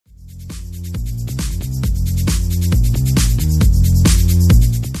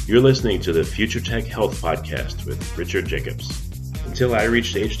You're listening to the Future Tech Health Podcast with Richard Jacobs. Until I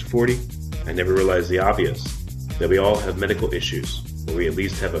reached age 40, I never realized the obvious, that we all have medical issues, or we at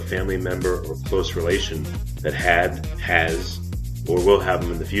least have a family member or close relation that had, has, or will have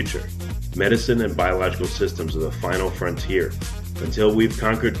them in the future. Medicine and biological systems are the final frontier. Until we've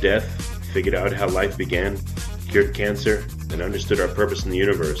conquered death, figured out how life began, cured cancer, and understood our purpose in the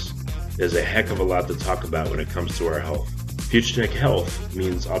universe, there's a heck of a lot to talk about when it comes to our health. Future Tech Health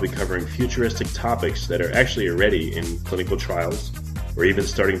means I'll be covering futuristic topics that are actually already in clinical trials, or even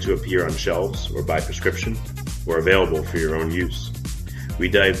starting to appear on shelves or by prescription, or available for your own use. We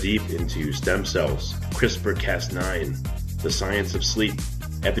dive deep into stem cells, CRISPR-Cas9, the science of sleep,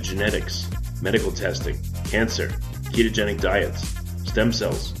 epigenetics, medical testing, cancer, ketogenic diets, stem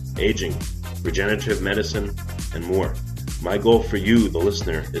cells, aging, regenerative medicine, and more. My goal for you, the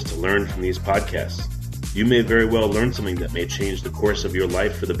listener, is to learn from these podcasts. You may very well learn something that may change the course of your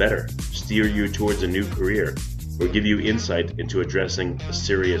life for the better, steer you towards a new career, or give you insight into addressing a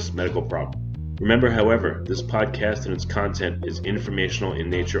serious medical problem. Remember, however, this podcast and its content is informational in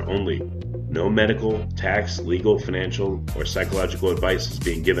nature only. No medical, tax, legal, financial, or psychological advice is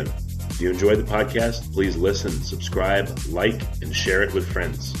being given. If you enjoy the podcast, please listen, subscribe, like, and share it with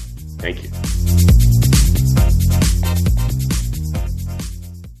friends. Thank you.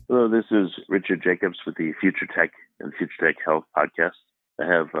 Hello, this is Richard Jacobs with the Future Tech and Future Tech Health podcast. I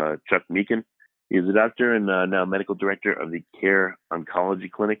have Chuck Meakin. He's a doctor and now medical director of the Care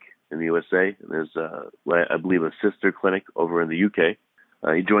Oncology Clinic in the USA. And there's, I believe, a sister clinic over in the UK.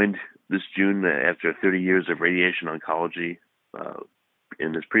 He joined this June after 30 years of radiation oncology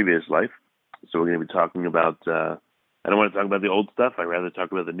in his previous life. So we're going to be talking about, I don't want to talk about the old stuff. I'd rather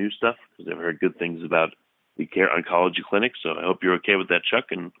talk about the new stuff because I've heard good things about the Care Oncology Clinic. So I hope you're okay with that, Chuck,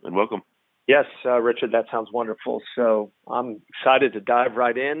 and welcome. Yes, Richard, that sounds wonderful. So I'm excited to dive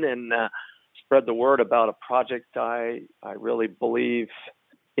right in and spread the word about a project I really believe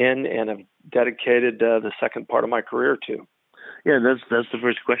in and have dedicated the second part of my career to. Yeah, that's the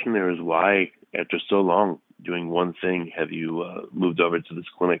first question there is why, after so long doing one thing, have you moved over to this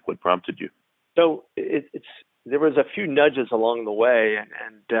clinic? What prompted you? So there was a few nudges along the way,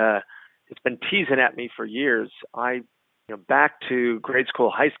 and it's been teasing at me for years. Back to grade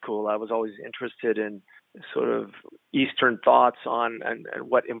school, high school, I was always interested in sort of Eastern thoughts on and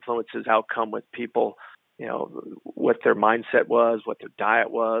what influences outcome with people, what their mindset was, what their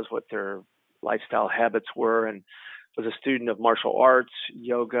diet was, what their lifestyle habits were, and was a student of martial arts,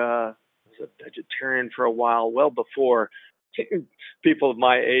 yoga, was a vegetarian for a while, well before people of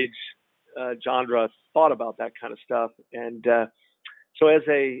my age genre thought about that kind of stuff. And so as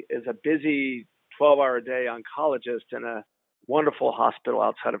a busy 12-hour-a-day oncologist in a wonderful hospital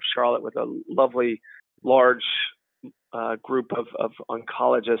outside of Charlotte with a lovely, large group of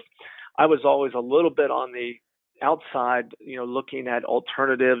oncologists, I was always a little bit on the outside, looking at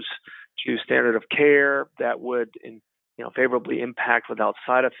alternatives to standard of care that would, favorably impact without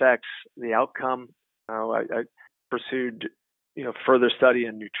side effects the outcome. I pursued, further study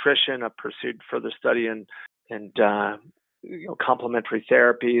in nutrition. I pursued further study in complementary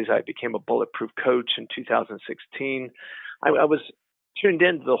therapies. I became a bulletproof coach in 2016. I was tuned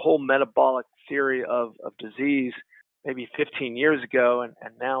into the whole metabolic theory of disease maybe 15 years ago, and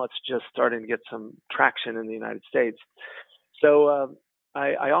now it's just starting to get some traction in the United States. So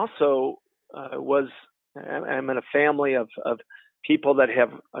I also I'm in a family of people that have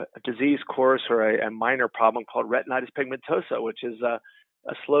a disease course or a minor problem called retinitis pigmentosa, which is a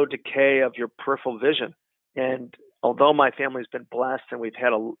slow decay of your peripheral vision. And although my family's been blessed and we've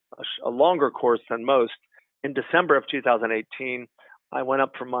had a longer course than most, in December of 2018, I went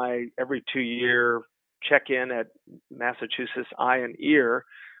up for my every 2-year check-in at Massachusetts Eye and Ear,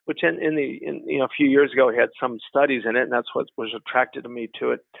 which in a few years ago had some studies in it, and that's what was attracted me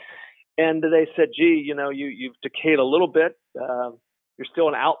to it. And they said, gee, you've decayed a little bit. You're still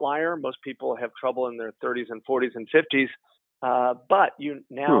an outlier. Most people have trouble in their 30s and 40s and 50s, but you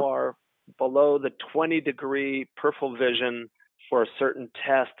now are below the 20-degree peripheral vision for a certain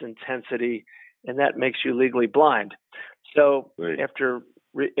test intensity, and that makes you legally blind. So after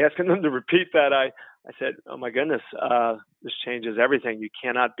asking them to repeat that, I said, oh my goodness, this changes everything. You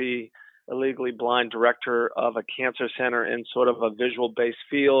cannot be a legally blind director of a cancer center in sort of a visual-based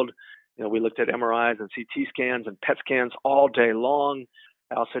field. We looked at MRIs and CT scans and PET scans all day long.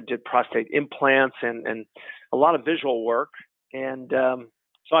 I also did prostate implants and a lot of visual work. And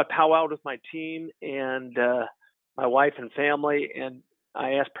so I powwowed with my team and my wife and family, and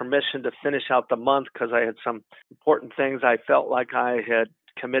I asked permission to finish out the month because I had some important things I felt like I had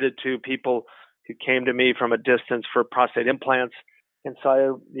committed to, people who came to me from a distance for prostate implants. And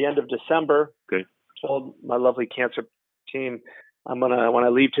so the end of December, Okay. told my lovely cancer team, when I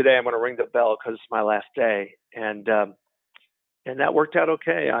leave today, I'm gonna ring the bell because it's my last day. And that worked out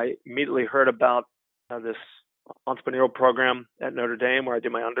okay. I immediately heard about this entrepreneurial program at Notre Dame where I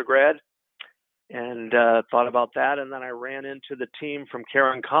did my undergrad, and thought about that. And then I ran into the team from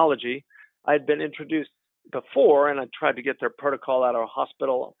Care Oncology. I had been introduced before, and I tried to get their protocol out of a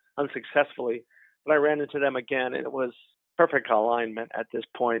hospital unsuccessfully, but I ran into them again, and it was perfect alignment at this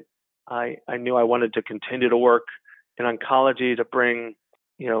point. I knew I wanted to continue to work in oncology to bring,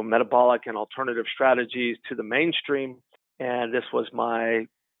 metabolic and alternative strategies to the mainstream, and this was my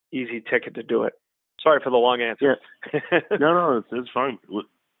easy ticket to do it. Sorry for the long answer. Yeah. No, it's fine.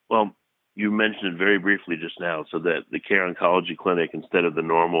 Well, you mentioned it very briefly just now, so that the Care Oncology Clinic, instead of the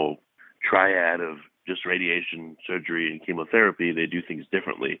normal triad of just radiation, surgery, and chemotherapy, they do things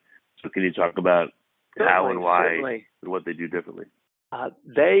differently. So can you talk about how and why and what they do differently?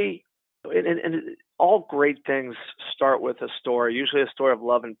 All great things start with a story, usually a story of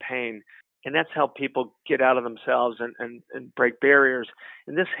love and pain. And that's how people get out of themselves and break barriers.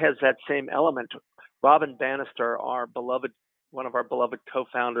 And this has that same element. Robin Bannister, one of our beloved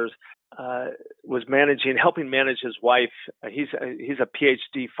co-founders, was helping manage his wife. He's a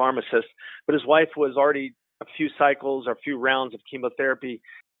PhD pharmacist, but his wife was already a few cycles or a few rounds of chemotherapy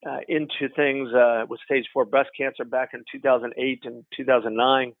into things with stage 4 breast cancer back in 2008 and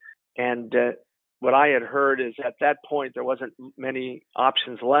 2009. And what I had heard is at that point, there wasn't many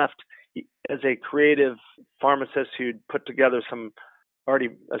options left. As a creative pharmacist who'd already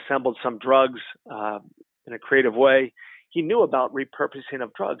assembled some drugs in a creative way, he knew about repurposing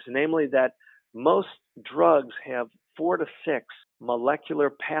of drugs, namely that most drugs have 4 to 6 molecular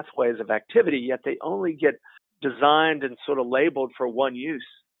pathways of activity, yet they only get designed and sort of labeled for one use.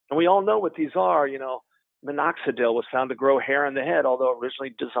 And we all know what these are. Minoxidil was found to grow hair on the head, although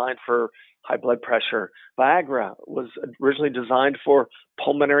originally designed for high blood pressure. Viagra was originally designed for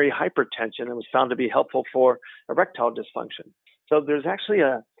pulmonary hypertension and was found to be helpful for erectile dysfunction. So there's actually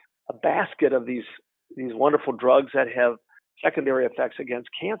a basket of these wonderful drugs that have secondary effects against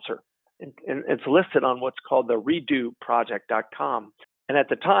cancer. And it's listed on what's called the RedoProject.com. And at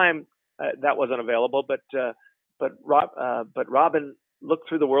the time, that wasn't available, but Robin looked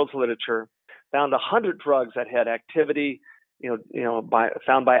through the world's literature, found 100 drugs that had activity,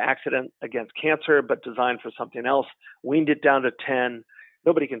 found by accident against cancer, but designed for something else, weaned it down to 10.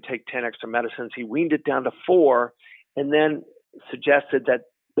 Nobody can take 10 extra medicines. He weaned it down to 4, and then suggested that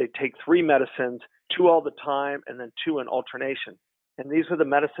they take 3 medicines, 2 all the time, and then 2 in alternation. And these were the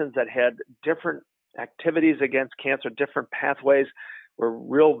medicines that had different activities against cancer, different pathways, were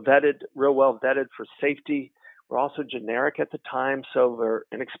real well vetted for safety, were also generic at the time, so they're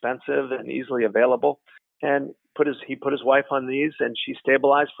inexpensive and easily available. And he put his wife on these, and she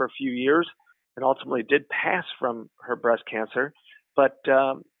stabilized for a few years and ultimately did pass from her breast cancer. But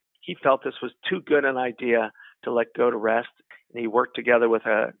he felt this was too good an idea to let go to rest. And he worked together with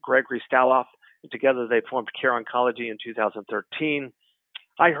Gregory Staloff. And together they formed Care Oncology in 2013.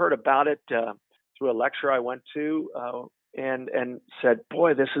 I heard about it through a lecture I went to and said,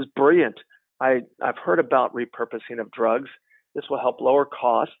 boy, this is brilliant. I've heard about repurposing of drugs. This will help lower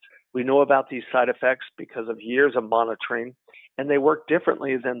costs. We know about these side effects because of years of monitoring, and they work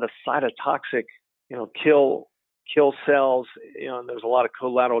differently than the cytotoxic, kill cells. And there's a lot of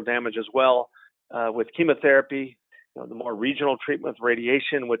collateral damage as well with chemotherapy. The more regional treatment with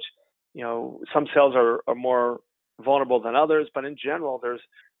radiation, which some cells are more vulnerable than others, but in general, there's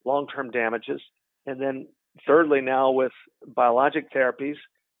long-term damages. And then thirdly, now with biologic therapies,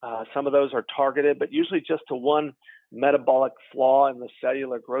 some of those are targeted, but usually just to one metabolic flaw in the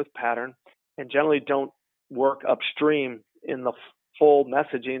cellular growth pattern, and generally don't work upstream in the full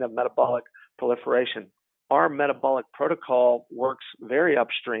messaging of metabolic proliferation. Our metabolic protocol works very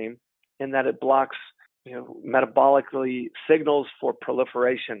upstream in that it blocks metabolically signals for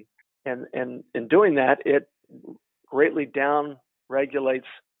proliferation. And in doing that, it greatly down regulates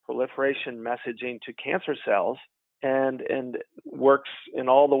proliferation messaging to cancer cells and works in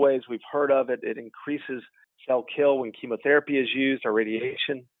all the ways we've heard of it. It increases cell kill when chemotherapy is used or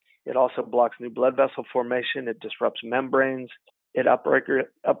radiation. It also blocks new blood vessel formation. It disrupts membranes. It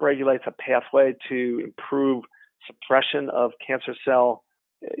upregulates a pathway to improve suppression of cancer cell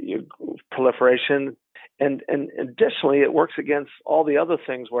proliferation. And additionally, it works against all the other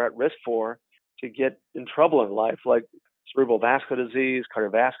things we're at risk for to get in trouble in life, like cerebral vascular disease,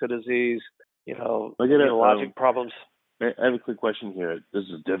 cardiovascular disease, neurologic problems. I have a quick question here. This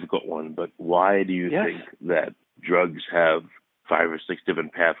is a difficult one, but why do you think that drugs have 5 or 6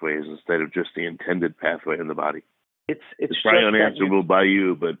 different pathways instead of just the intended pathway in the body? It's probably just unanswerable by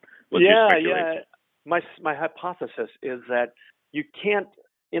you, but what's your speculation? My hypothesis is that you can't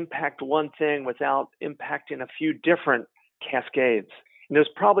impact one thing without impacting a few different cascades. And there's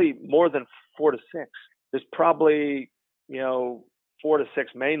probably more than 4 to 6. There's probably 4 to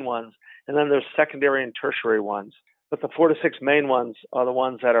 6 main ones, and then there's secondary and tertiary ones. But the 4 to 6 main ones are the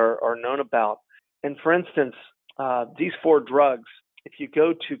ones that are known about. And for instance, these 4 drugs, if you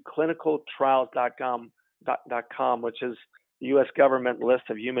go to clinicaltrials.com, which is the U.S. government list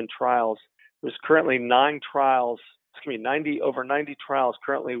of human trials, there's currently over 90 trials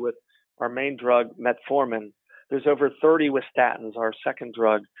currently with our main drug, metformin. There's over 30 with statins, our second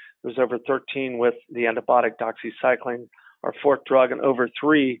drug. There's over 13 with the antibiotic doxycycline, our fourth drug, and over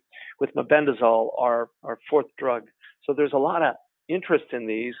 3 with mebendazole, our fourth drug. So there's a lot of interest in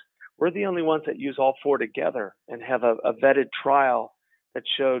these. We're the only ones that use all 4 together and have a vetted trial that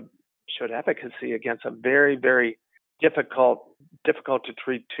showed efficacy against a very, very difficult to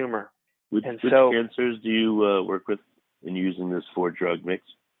treat tumor. Which cancers do you work with in using this 4-drug mix?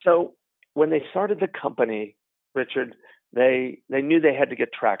 So when they started the company, Richard, they knew they had to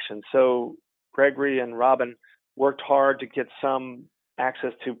get traction. So Gregory and Robin worked hard to get some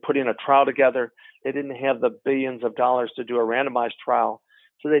access to putting a trial together. They didn't have the billions of dollars to do a randomized trial.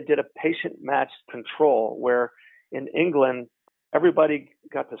 So they did a patient-matched control where in England, everybody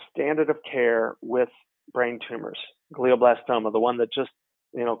got the standard of care with brain tumors, glioblastoma, the one that just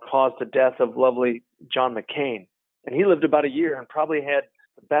caused the death of lovely John McCain. And he lived about a year and probably had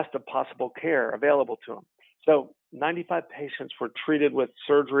the best of possible care available to him. So 95 patients were treated with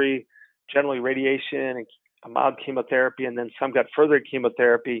surgery, generally radiation and a mild chemotherapy, and then some got further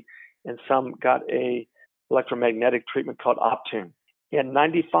chemotherapy, and some got a electromagnetic treatment called Optune. And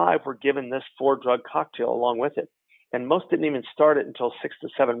 95 were given this 4-drug cocktail along with it. And most didn't even start it until 6 to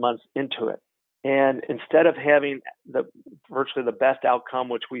 7 months into it. And instead of having virtually the best outcome,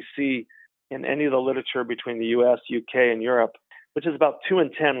 which we see in any of the literature between the U.S., U.K., and Europe, which is about 2 in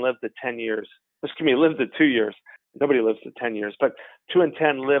 10 live to 10 years. Live to 2 years. Nobody lives to 10 years, but 2 in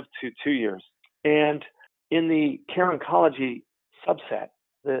 10 live to 2 years. And in the care oncology subset,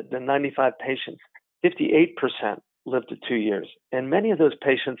 the 95 patients, 58% lived to 2 years. And many of those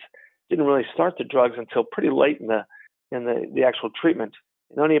patients didn't really start the drugs until pretty late in the actual treatment.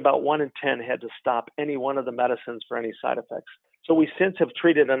 And only about 1 in 10 had to stop any one of the medicines for any side effects. So we since have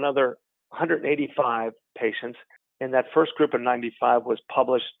treated another 185 patients, and that first group of 95 was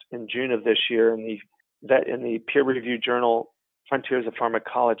published in June of this year in the peer-reviewed journal Frontiers of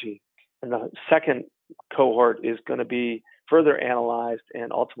Pharmacology. And the second cohort is going to be further analyzed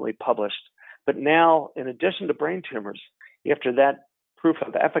and ultimately published. But now, in addition to brain tumors, after that proof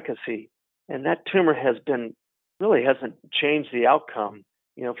of efficacy, and that tumor hasn't changed the outcome.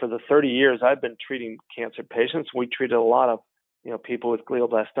 For the 30 years I've been treating cancer patients, we treated a lot of people with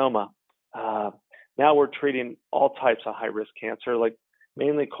glioblastoma. Now we're treating all types of high-risk cancer, like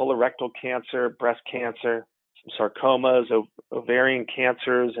mainly colorectal cancer, breast cancer, some sarcomas, ovarian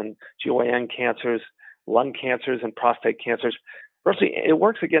cancers, and GYN cancers, lung cancers, and prostate cancers. Firstly, it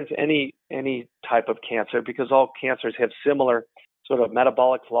works against any type of cancer because all cancers have similar sort of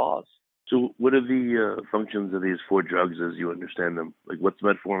metabolic flaws. So what are the functions of these 4 drugs as you understand them? Like what's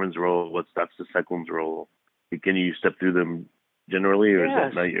metformin's role? What's doxycycline's role? Can you step through them generally, or is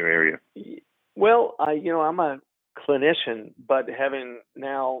that not your area? Well, I'm a clinician, but having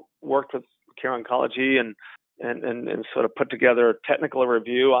now worked with Care Oncology and sort of put together a technical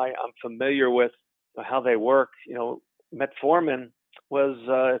review, I'm familiar with how they work. Metformin was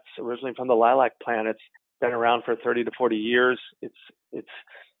it's originally from the lilac plant. It's been around for 30 to 40 years. It's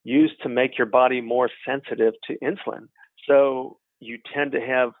used to make your body more sensitive to insulin. So you tend to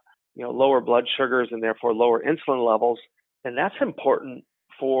have lower blood sugars and therefore lower insulin levels, and that's important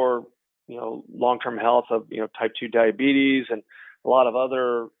for long-term health of type 2 diabetes and a lot of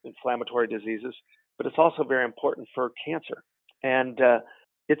other inflammatory diseases. But it's also very important for cancer. And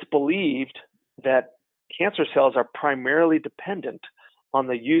it's believed that cancer cells are primarily dependent on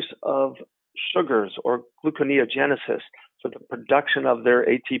the use of sugars or gluconeogenesis for the production of their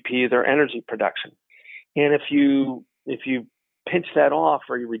ATP, their energy production. And if you pinch that off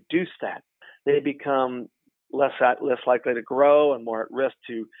or you reduce that, they become less likely to grow and more at risk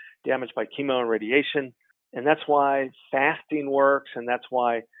to damage by chemo and radiation. And that's why fasting works, and that's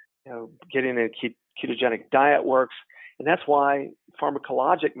why getting a ketogenic diet works, and that's why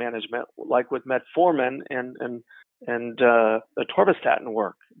pharmacologic management, like with metformin and atorvastatin,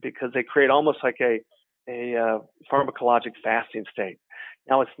 work, because they create almost like a pharmacologic fasting state.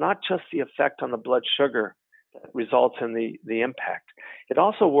 Now, it's not just the effect on the blood sugar that results in the impact. It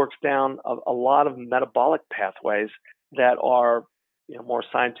also works down a lot of metabolic pathways that are more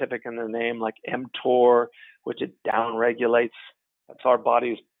scientific in their name, like mTOR, which it downregulates. That's our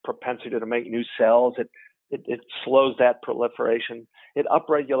body's propensity to make new cells. It slows that proliferation. It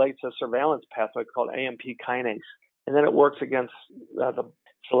upregulates a surveillance pathway called AMP kinase, and then it works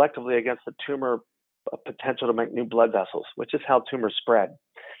selectively against the tumor potential to make new blood vessels, which is how tumors spread.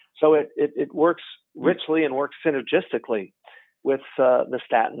 So it works richly and works synergistically with the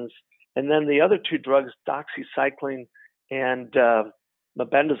statins. And then the other two drugs, doxycycline and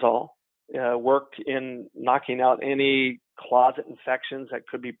mebendazole, worked in knocking out any closet infections that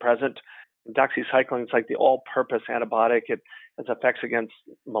could be present. Doxycycline is like the all-purpose antibiotic. It has effects against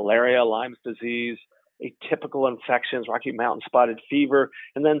malaria, Lyme's disease, atypical infections, Rocky Mountain spotted fever,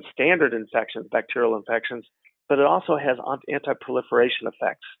 and then standard infections, bacterial infections. But it also has anti-proliferation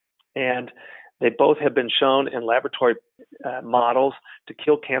effects. And they both have been shown in laboratory models to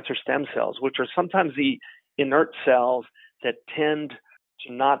kill cancer stem cells, which are sometimes the inert cells that tend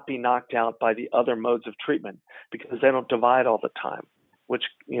to not be knocked out by the other modes of treatment because they don't divide all the time, which,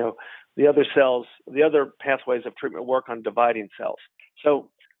 the other pathways of treatment work on dividing cells. So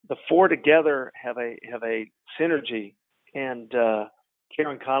the four together have a synergy, and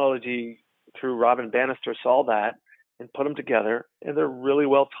Care Oncology through Robin Bannister saw that and put them together, and they're really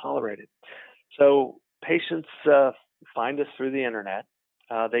well tolerated. So patients find us through the internet.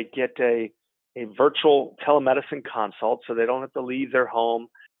 They get a virtual telemedicine consult, so they don't have to leave their home.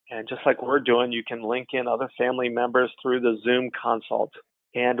 And just like we're doing, you can link in other family members through the Zoom consult.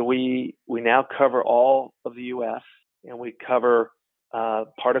 And we now cover all of the U.S., and we cover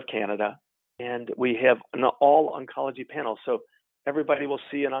part of Canada, and we have an all-oncology panel. So everybody will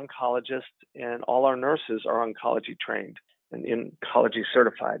see an oncologist, and all our nurses are oncology trained and oncology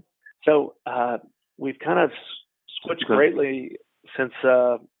certified. So we've kind of switched greatly since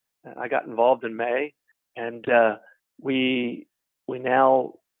I got involved in May, and we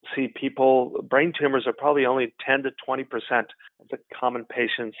now see people. Brain tumors are probably only 10 to 20% of the common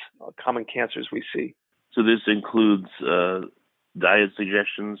cancers we see. So this includes diet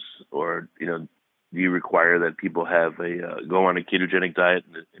suggestions, or do you require that people have go on a ketogenic diet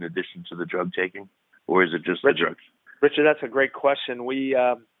in addition to the drug taking, or is it just the drugs? Richard, that's a great question. We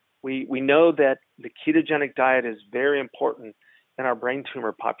know that the ketogenic diet is very important in our brain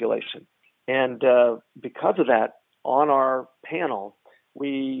tumor population, and because of that, on our panel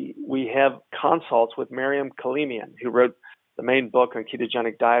we have consults with Miriam Kalimian, who wrote the main book on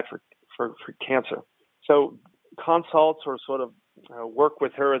ketogenic diet for cancer. So consults or sort of work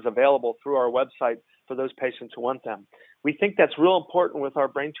with her is available through our website for those patients who want them. We think that's real important with our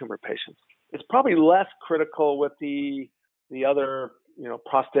brain tumor patients. It's probably less critical with the other,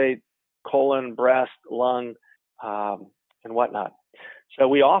 prostate, colon, breast, lung, and whatnot. So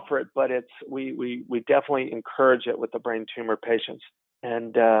we offer it, but we definitely encourage it with the brain tumor patients.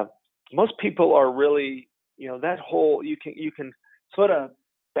 And most people are really, that whole, you can sort of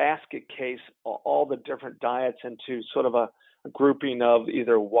basket case all the different diets into sort of a grouping of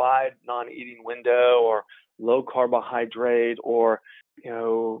either wide non-eating window or low carbohydrate or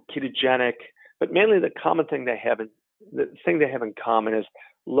ketogenic, but mainly the thing they have in common is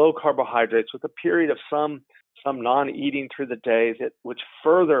low carbohydrates with a period of some non-eating through the day, which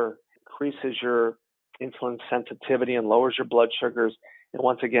further increases your insulin sensitivity and lowers your blood sugars. And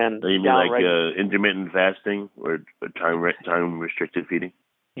once again, so you mean like intermittent fasting or time restricted feeding?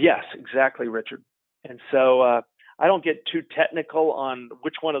 Yes, exactly, Richard. And so I don't get too technical on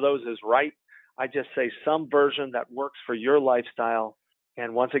which one of those is right. I just say some version that works for your lifestyle.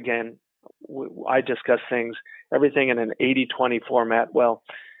 And once again, I discuss everything in an 80-20 format. Well,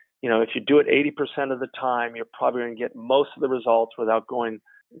 if you do it 80% of the time, you're probably going to get most of the results without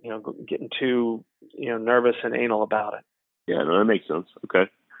getting too, nervous and anal about it. Yeah, no, that makes sense. Okay.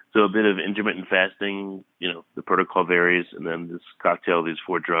 So a bit of intermittent fasting, the protocol varies, and then this cocktail of these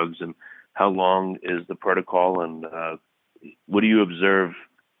four drugs. And how long is the protocol, and what do you observe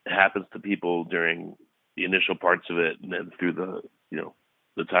happens to people during the initial parts of it and then through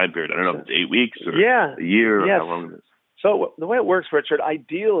the time period? I don't know if it's 8 weeks or a year or how long it is. So the way it works, Richard,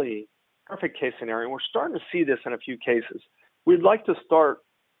 ideally, perfect case scenario, we're starting to see this in a few cases. We'd like to start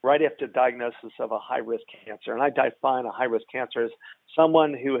right after diagnosis of a high-risk cancer. And I define a high-risk cancer as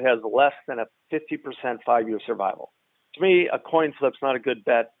someone who has less than a 50% 5-year survival. To me, a coin flip's not a good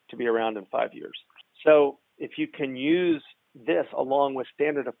bet to be around in 5 years. So if you can use this along with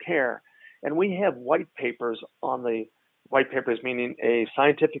standard of care, and we have white papers meaning a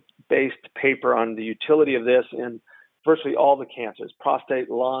scientific-based paper on the utility of this in virtually all the cancers, prostate,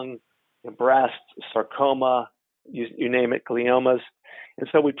 lung, breast, sarcoma, you name it, gliomas. And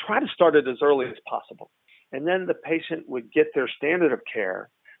so we try to start it as early as possible. And then the patient would get their standard of care,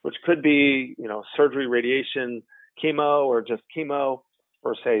 which could be, surgery, radiation, chemo, or just chemo,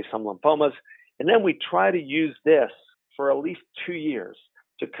 or say some lymphomas. And then we try to use this for at least 2 years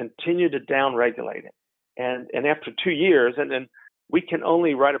to continue to downregulate it. And after 2 years, and then we can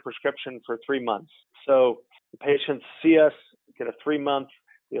only write a prescription for 3 months. So the patients see us, get a 3-month,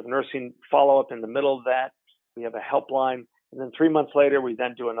 we have nursing follow-up in the middle of that. We have a helpline. And then 3 months later, we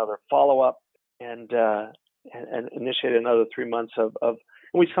then do another follow-up and initiate another 3 months of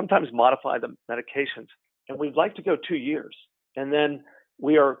and we sometimes modify the medications. And we'd like to go 2 years. And then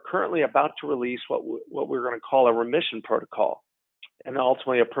we are currently about to release what we're going to call a remission protocol and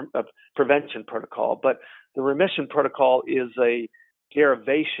ultimately a prevention protocol. But the remission protocol is a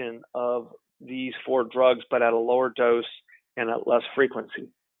derivation of these 4 drugs, but at a lower dose and at less frequency.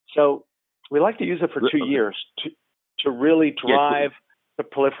 So we like to use it for 2 years to really drive the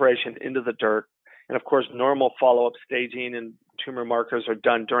proliferation into the dirt. And of course, normal follow-up staging and tumor markers are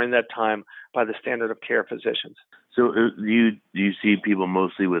done during that time by the standard of care physicians. So do you see people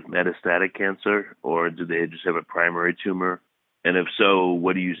mostly with metastatic cancer, or do they just have a primary tumor? And if so,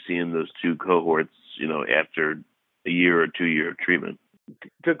 what do you see in those 2 cohorts, after a year or 2 year of treatment?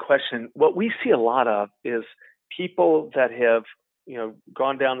 Good question. What we see a lot of is people that have,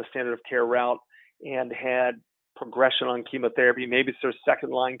 gone down the standard of care route and had progression on chemotherapy. Maybe it's their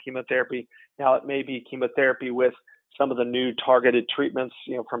second line chemotherapy. Now it may be chemotherapy with some of the new targeted treatments,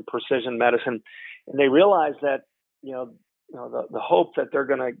 from precision medicine. And they realize that, the hope that they're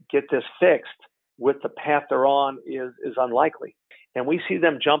going to get this fixed with the path they're on is unlikely. And we see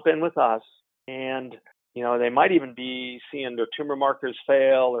them jump in with us and, they might even be seeing their tumor markers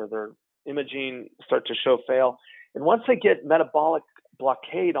fail or their imaging start to show fail. And once they get metabolic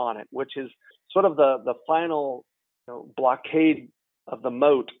blockade on it, which is sort of the final blockade of the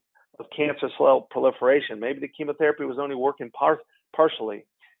moat of cancer cell proliferation, maybe the chemotherapy was only working partially,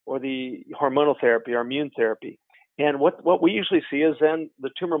 or the hormonal therapy or immune therapy. And what we usually see is then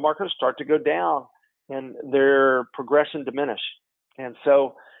the tumor markers start to go down and their progression diminish. And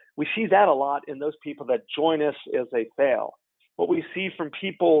so we see that a lot in those people that join us as they fail. What we see from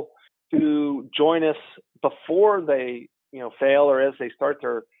people who join us before they fail or as they start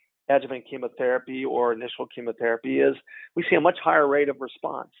their adjuvant chemotherapy or initial chemotherapy is we see a much higher rate of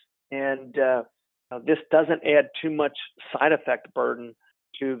response. And this doesn't add too much side effect burden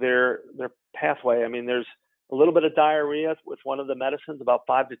to their pathway. I mean, there's a little bit of diarrhea with one of the medicines, about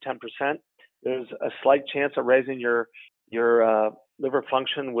 5 to 10%. There's a slight chance of raising your liver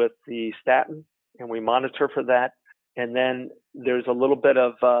function with the statin, and we monitor for that. And then there's a little bit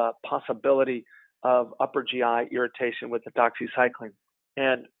of possibility of upper GI irritation with the doxycycline.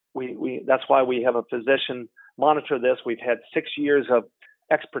 And we that's why we have a physician monitor this. We've had 6 years of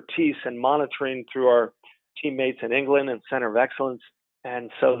expertise in monitoring through our teammates in England and Center of Excellence.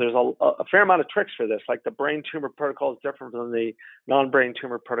 And so there's a fair amount of tricks for this. Like the brain tumor protocol is different than the non-brain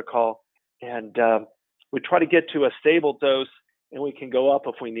tumor protocol. And we try to get to a stable dose, and we can go up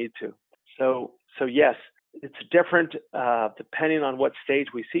if we need to. So yes, it's different depending on what stage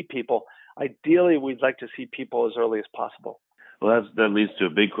we see people. Ideally, we'd like to see people as early as possible. Well, that leads to a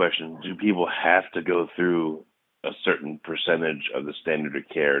big question. Do people have to go through a certain percentage of the standard of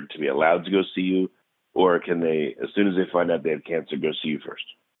care to be allowed to go see you? Or can they, as soon as they find out they have cancer, go see you first?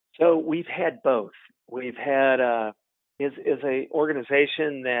 So we've had both. We've had is a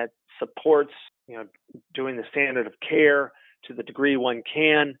organization that supports doing the standard of care to the degree one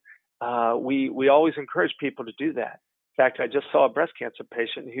can. We always encourage people to do that. In fact, I just saw a breast cancer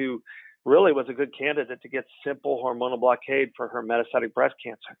patient who really was a good candidate to get simple hormonal blockade for her metastatic breast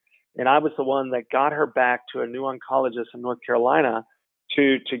cancer. And I was the one that got her back to a new oncologist in North Carolina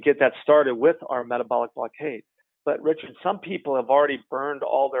to get that started with our metabolic blockade. But Richard, some people have already burned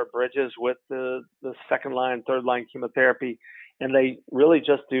all their bridges with the second line, third line chemotherapy, and they really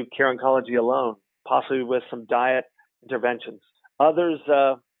just do care oncology alone, possibly with some diet interventions. Others,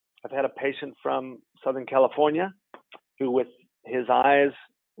 I've had a patient from Southern California who, with his eyes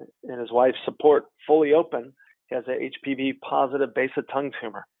and his wife's support fully open, has a HPV positive base of tongue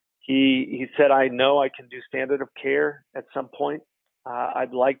tumor. He said, I know I can do standard of care at some point.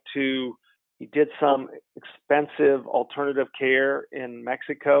 I'd like to. He did some expensive alternative care in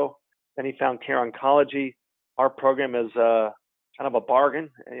Mexico. Then he found care oncology. Our program is kind of a bargain.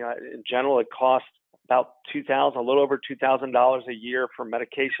 In general, it costs about $2,000, a little over $2,000 a year for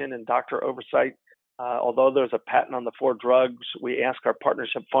medication and doctor oversight. Although there's a patent on the 4 drugs, we ask our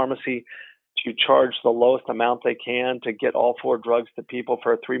partnership pharmacy to charge the lowest amount they can to get all 4 drugs to people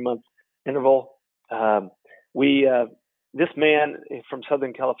for a 3-month interval. This man from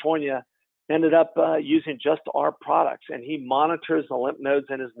Southern California ended up using just our products, and he monitors the lymph nodes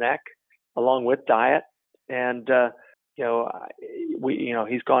in his neck along with diet. And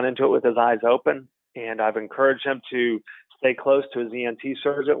he's gone into it with his eyes open, and I've encouraged him to stay close to his ENT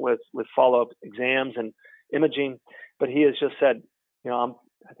surgeon with follow-up exams and imaging. But he has just said,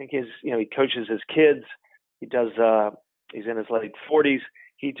 I think he coaches his kids. He does. He's in his late 40s.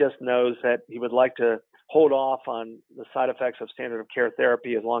 He just knows that he would like to hold off on the side effects of standard of care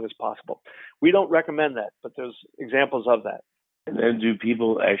therapy as long as possible. We don't recommend that, but there's examples of that. And then do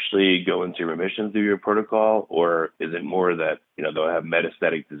people actually go into remission through your protocol, or is it more that, they'll have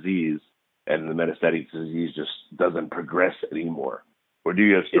metastatic disease and the metastatic disease just doesn't progress anymore? Or do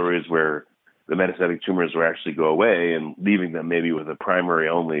you have stories where the metastatic tumors will actually go away and leaving them maybe with a primary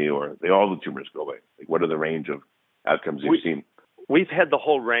only, or all the tumors go away? Like, what are the range of outcomes you've seen? We've had the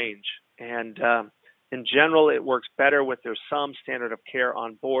whole range, and in general, it works better with there's some standard of care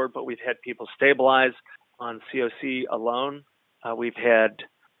on board, but we've had people stabilize on COC alone. We've had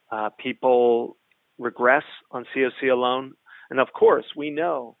people regress on COC alone. And of course, we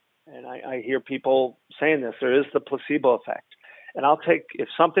know, and I hear people saying this, there is the placebo effect. And if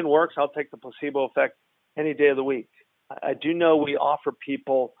something works, I'll take the placebo effect any day of the week. I do know we offer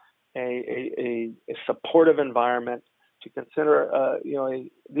people a supportive environment to consider,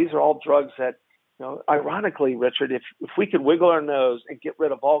 these are all drugs that, ironically, Richard, if we could wiggle our nose and get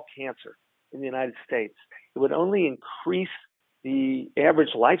rid of all cancer in the United States, it would only increase the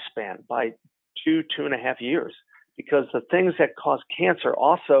average lifespan by 2.5 years, because the things that cause cancer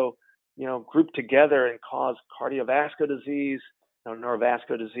also, group together and cause cardiovascular disease,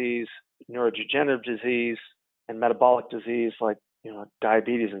 neurovascular disease, neurodegenerative disease, and metabolic disease like,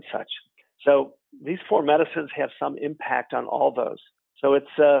 diabetes and such. So these 4 medicines have some impact on all those. So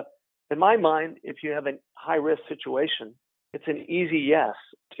it's, in my mind, if you have a high-risk situation, it's an easy yes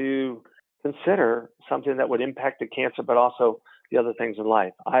to consider something that would impact the cancer, but also the other things in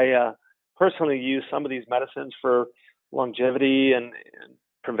life. I personally use some of these medicines for longevity and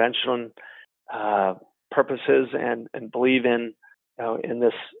prevention purposes, and believe in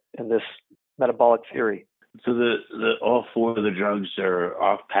this metabolic theory. So the all 4 of the drugs are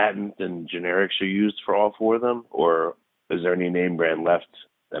off patent and generics are used for all 4 of them, or is there any name brand left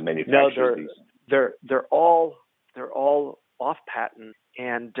that manufactures these? They're all off patent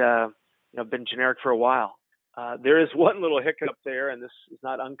and been generic for a while. There is one little hiccup there, and this is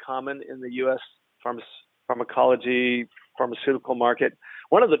not uncommon in the U.S. pharmaceutical market.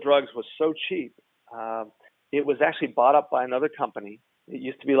 One of the drugs was so cheap, it was actually bought up by another company. It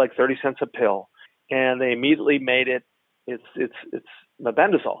used to be like 30 cents a pill, and they immediately made it's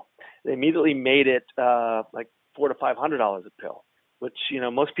mebendazole. They immediately made it like $400 to $500 a pill, which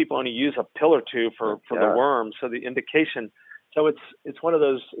most people only use a pill or two for the worm. So the indication. So it's one of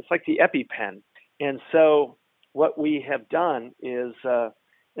those. It's like the EpiPen. And so what we have done is,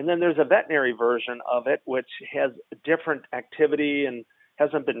 and then there's a veterinary version of it, which has a different activity and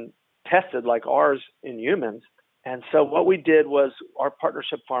hasn't been tested like ours in humans. And so what we did was, our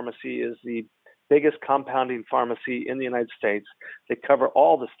partnership pharmacy is the biggest compounding pharmacy in the United States. They cover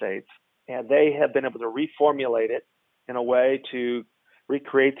all the states, and they have been able to reformulate it in a way to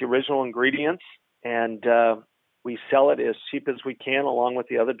recreate the original ingredients. And we sell it as cheap as we can along with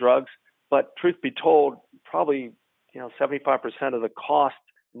the other drugs. But truth be told, probably 75% of the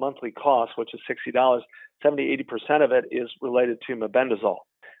monthly cost, which is $60, 70-80% of it is related to mebendazole.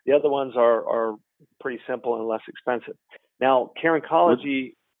 The other ones are pretty simple and less expensive. Now, Care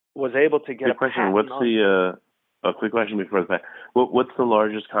Oncology was able to get a question. A quick question before that. What's the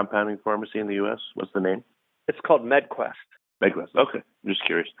largest compounding pharmacy in the U.S.? What's the name? It's called MedQuest. MedQuest. Okay, I'm just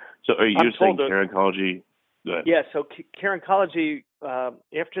curious. So are you saying Care Oncology? Go ahead. Yeah. So Care Oncology,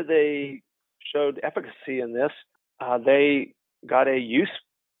 after they showed efficacy in this, they got a use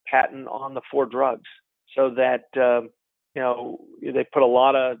patent on the 4 drugs, so that they put a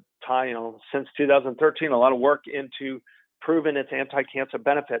lot of time, since 2013, a lot of work into proving its anti-cancer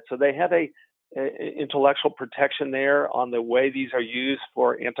benefit. So they have a intellectual protection there on the way these are used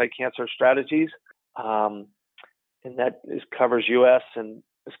for anti-cancer strategies, and that covers U.S. and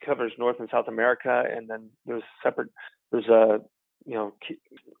this covers North and South America, and then there's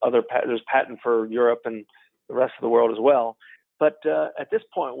patent for Europe and the rest of the world as well. But at this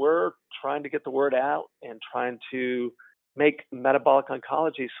point, we're trying to get the word out and trying to make metabolic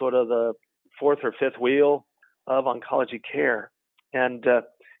oncology sort of the 4th or 5th wheel of oncology care. And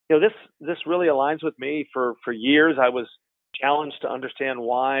this really aligns with me. For years, I was challenged to understand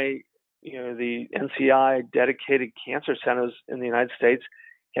why the NCI dedicated cancer centers in the United States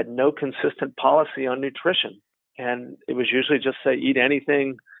had no consistent policy on nutrition. And it was usually just say, eat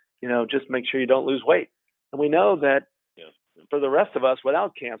anything, just make sure you don't lose weight. And we know that for the rest of us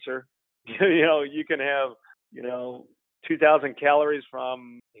without cancer, you can have, 2,000 calories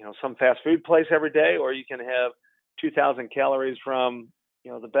from, some fast food place every day, or you can have 2,000 calories from,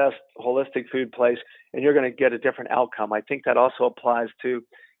 the best holistic food place, and you're going to get a different outcome. I think that also applies to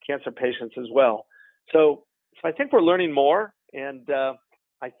cancer patients as well. So I think we're learning more, and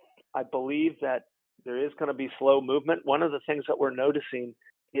I believe that there is going to be slow movement. One of the things that we're noticing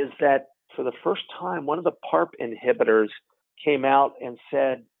is that for the first time, one of the PARP inhibitors came out and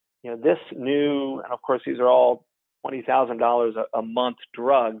said, this new, and of course these are all $20,000 a month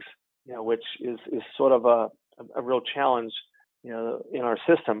drugs, which is sort of a real challenge, in our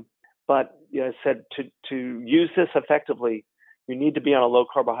system. But it said to use this effectively, you need to be on a low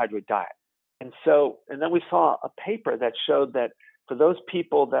carbohydrate diet. And then we saw a paper that showed that for those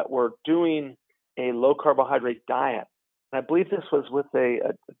people that were doing a low carbohydrate diet, and I believe this was with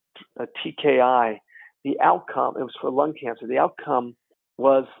a TKI, the outcome, it was for lung cancer, the outcome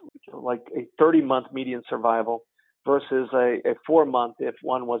was like a 30-month median survival versus a 4-month if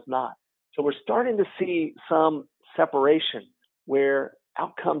one was not. So we're starting to see some separation where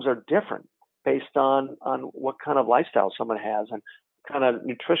outcomes are different based on what kind of lifestyle someone has and kind of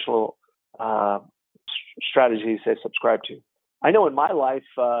nutritional strategies they subscribe to. I know in my life,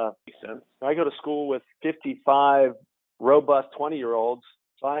 I go to school with 55 robust 20-year-olds,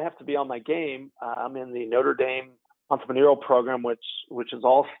 so I have to be on my game. I'm in the Notre Dame entrepreneurial program, which is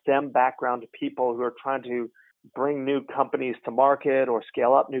all STEM background to people who are trying to bring new companies to market or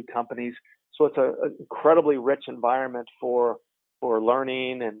scale up new companies. So it's an incredibly rich environment for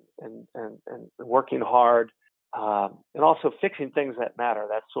learning and working hard, and also fixing things that matter.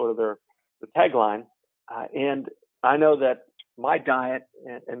 That's sort of the tagline. And I know that my diet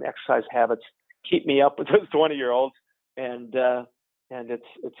and exercise habits keep me up with those 20-year-olds, and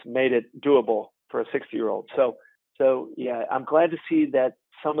it's made it doable for a 60-year-old. So yeah, I'm glad to see that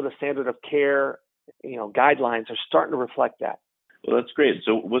some of the standard of care, guidelines are starting to reflect that. Well, that's great.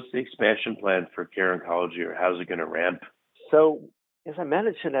 So what's the expansion plan for Care Oncology, or how's it going to ramp? So as I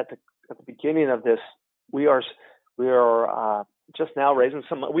mentioned at the beginning of this, we are just now raising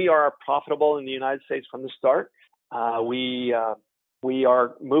some. We are profitable in the United States from the start. We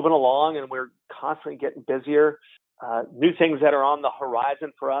are moving along, and we're constantly getting busier. New things that are on the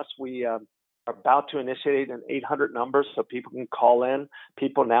horizon for us. We are about to initiate an 800 number so people can call in.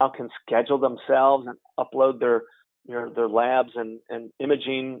 People now can schedule themselves and upload their labs and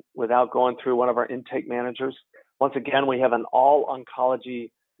imaging without going through one of our intake managers. Once again, we have an all-oncology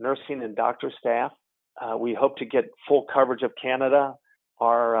nursing and doctor staff. We hope to get full coverage of Canada.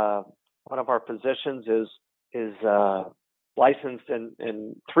 One of our physicians is licensed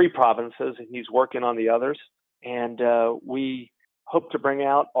in 3 provinces, and he's working on the others. And we hope to bring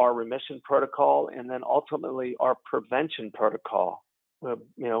out our remission protocol and then ultimately our prevention protocol,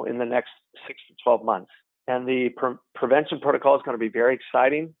 in the next 6 to 12 months. And the prevention protocol is going to be very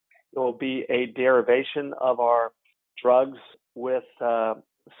exciting. It will be a derivation of our drugs with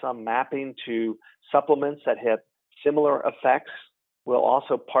some mapping to supplements that have similar effects. We'll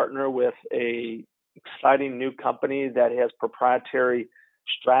also partner with a exciting new company that has proprietary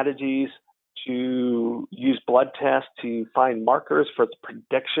strategies to use blood tests to find markers for the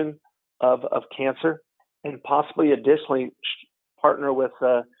prediction of cancer, and possibly additionally partner with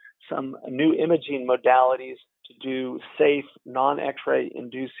some new imaging modalities to do safe, non-X-ray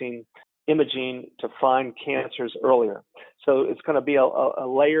inducing imaging to find cancers earlier. So it's going to be a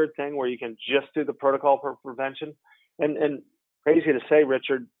layered thing where you can just do the protocol for prevention. And crazy to say,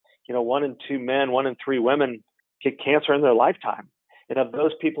 Richard, 1 in 2 men, 1 in 3 women get cancer in their lifetime. And of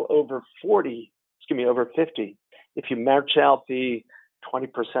those people over 50, if you match out the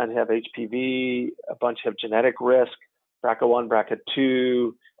 20% have HPV, a bunch have genetic risk, BRCA1,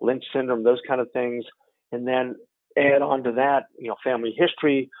 BRCA2, Lynch syndrome, those kind of things, and then add on to that, family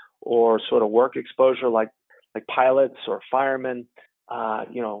history or sort of work exposure like pilots or firemen, I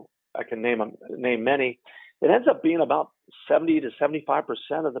can name many. It ends up being about 70 to 75%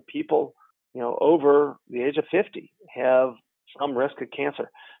 of the people, over the age of 50 have some risk of cancer.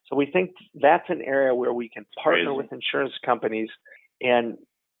 So we think that's an area where we can partner with insurance companies and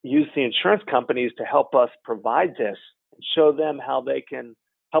use the insurance companies to help us provide this and show them how they can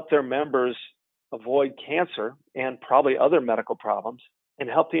help their members avoid cancer and probably other medical problems, and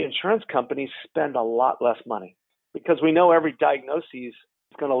help the insurance companies spend a lot less money. Because we know every diagnosis is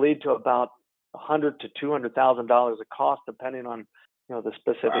going to lead to about $100,000 to $200,000 of cost, depending on the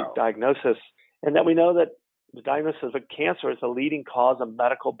specific diagnosis, and that we know that the diagnosis of cancer is the leading cause of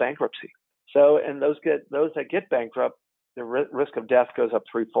medical bankruptcy. So, and those that get bankrupt, the risk of death goes up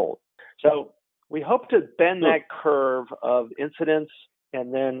threefold. So we hope to bend that curve of incidence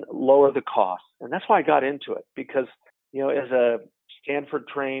and then lower the cost. And that's why I got into it, because, as a Stanford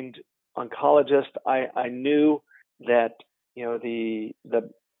trained oncologist, I knew that,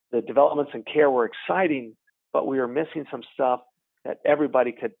 the developments in care were exciting, but we were missing some stuff that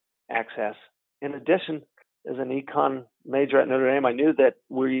everybody could access. In addition, as an econ major at Notre Dame, I knew that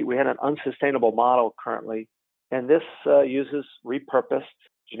we had an unsustainable model currently, and this uses repurposed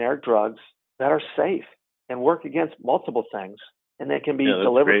generic drugs that are safe and work against multiple things, and they can be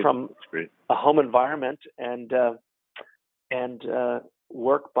delivered from a home environment and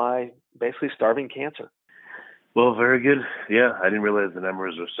work by basically starving cancer. Well, very good. Yeah, I didn't realize the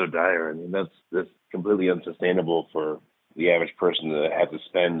numbers were so dire. I mean, that's completely unsustainable for the average person to have to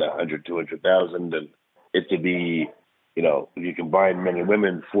spend $100,000-$200,000, and it to be, if you combine men and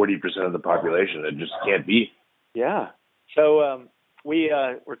women, 40% of the population. It just can't be. Yeah. So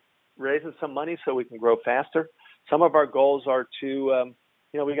we're raising some money so we can grow faster. Some of our goals are to,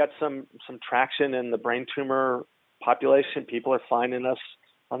 we got some traction in the brain tumor population. People are finding us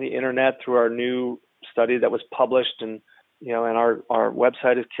on the internet through our new study that was published, and our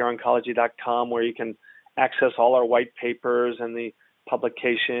website is careoncology.com, where you can access all our white papers and the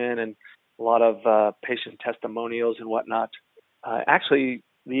publication and a lot of patient testimonials and whatnot. Actually,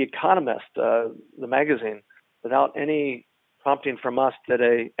 The Economist, the magazine, without any prompting from us, did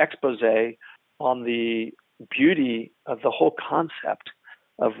a expose on the beauty of the whole concept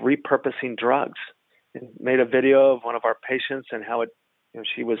of repurposing drugs. And made a video of one of our patients and how it,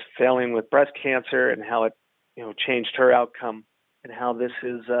 she was failing with breast cancer, and how it, changed her outcome, and how this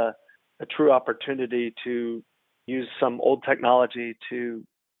is a true opportunity to use some old technology to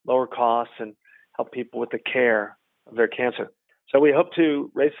lower costs and help people with the care of their cancer. So we hope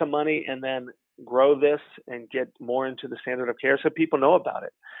to raise some money and then grow this and get more into the standard of care so people know about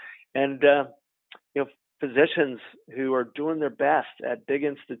it. And, physicians who are doing their best at big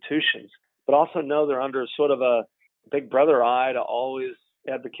institutions, but also know they're under sort of a big brother eye to always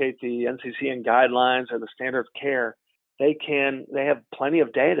advocate the NCCN guidelines or the standard of care, they have plenty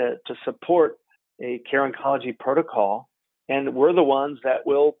of data to support a care oncology protocol, and we're the ones that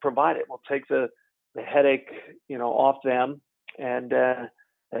will provide it. We'll take the headache, off them, and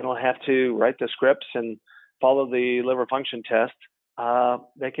they don't have to write the scripts and follow the liver function test.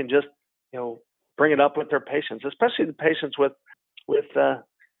 They can just, bring it up with their patients, especially the patients with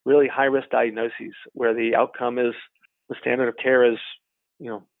really high risk diagnoses where the outcome is the standard of care is,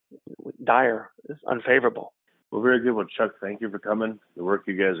 dire, is unfavorable. Well, very good. Well, Chuck, thank you for coming. The work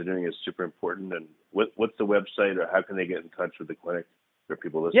you guys are doing is super important. And what's the website, or how can they get in touch with the clinic for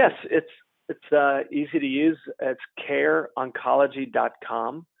people listening? Yes, it's easy to use. It's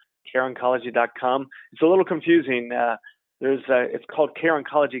careoncology.com. Careoncology.com. It's a little confusing. It's called Care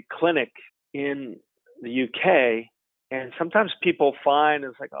Oncology Clinic in the UK, and sometimes people find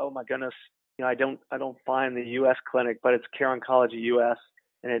it's like, oh my goodness, I don't find the US clinic, but it's Care Oncology US.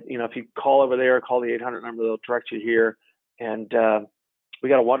 And it, if you call over there, call the 800 number, they'll direct you here. And we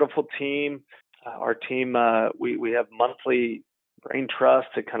got a wonderful team. Our team, we have monthly brain trust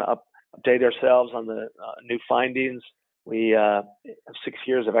to kind of update ourselves on the new findings. We have 6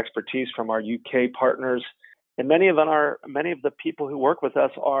 years of expertise from our UK partners, and many of the people who work with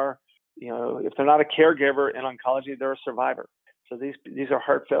us are, if they're not a caregiver in oncology, they're a survivor. So these are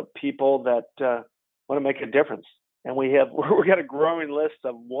heartfelt people that want to make a difference. And we got a growing list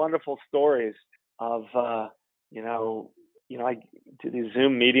of wonderful stories of, I do these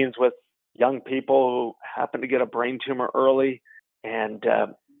Zoom meetings with young people who happen to get a brain tumor early, and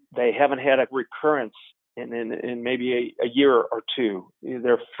they haven't had a recurrence in maybe a year or two. They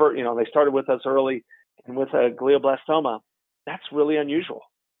started with us early, and with a glioblastoma, that's really unusual.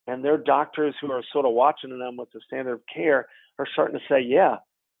 And their doctors who are sort of watching them with the standard of care are starting to say, yeah,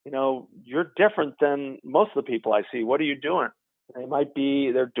 you're different than most of the people I see. What are you doing?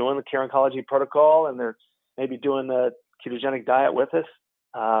 They're doing the Care Oncology protocol, and they're maybe doing the ketogenic diet with us.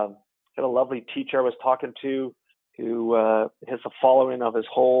 Got a lovely teacher I was talking to who has a following of his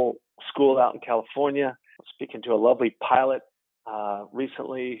whole school out in California. I was speaking to a lovely pilot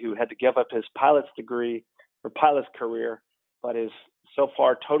recently who had to give up his pilot's career, but is so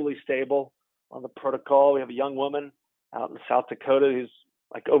far totally stable on the protocol. We have a young woman out in South Dakota who's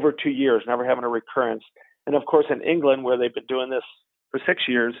like over 2 years, never having a recurrence. And of course, in England, where they've been doing this for 6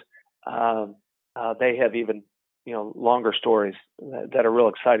 years, they have even, longer stories that are real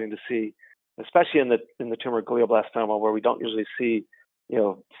exciting to see, especially in the tumor glioblastoma, where we don't usually see,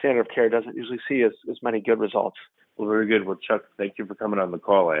 standard of care doesn't usually see as many good results. Well, very good. Well, Chuck, thank you for coming on the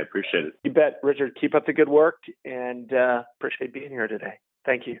call. I appreciate it. You bet, Richard. Keep up the good work, and appreciate being here today.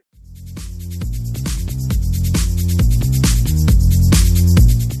 Thank you.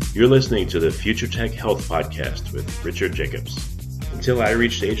 You're listening to the Future Tech Health Podcast with Richard Jacobs. Until I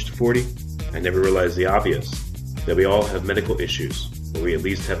reached age 40, I never realized the obvious, that we all have medical issues, or we at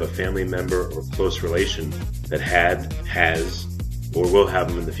least have a family member or close relation that has, or will have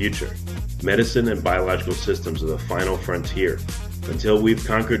them in the future. Medicine and biological systems are the final frontier. Until we've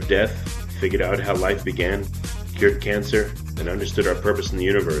conquered death, figured out how life began, cured cancer, and understood our purpose in the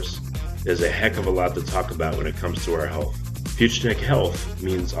universe, there's a heck of a lot to talk about when it comes to our health. Future Tech Health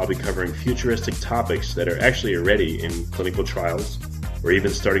means I'll be covering futuristic topics that are actually already in clinical trials, or even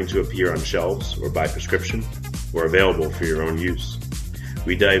starting to appear on shelves or by prescription, or available for your own use.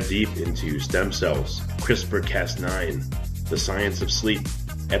 We dive deep into stem cells, CRISPR-Cas9, the science of sleep,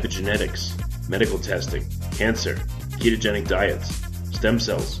 epigenetics, medical testing, cancer, ketogenic diets, stem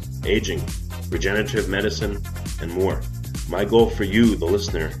cells, aging, regenerative medicine, and more. My goal for you, the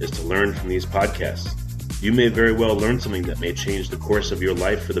listener, is to learn from these podcasts. You may very well learn something that may change the course of your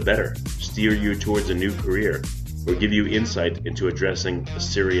life for the better, steer you towards a new career, or give you insight into addressing a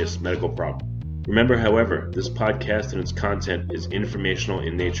serious medical problem. Remember, however, this podcast and its content is informational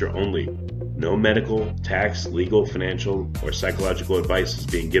in nature only. No medical, tax, legal, financial, or psychological advice is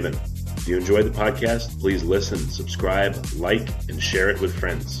being given. If you enjoy the podcast, please listen, subscribe, like, and share it with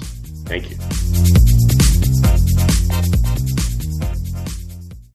friends. Thank you.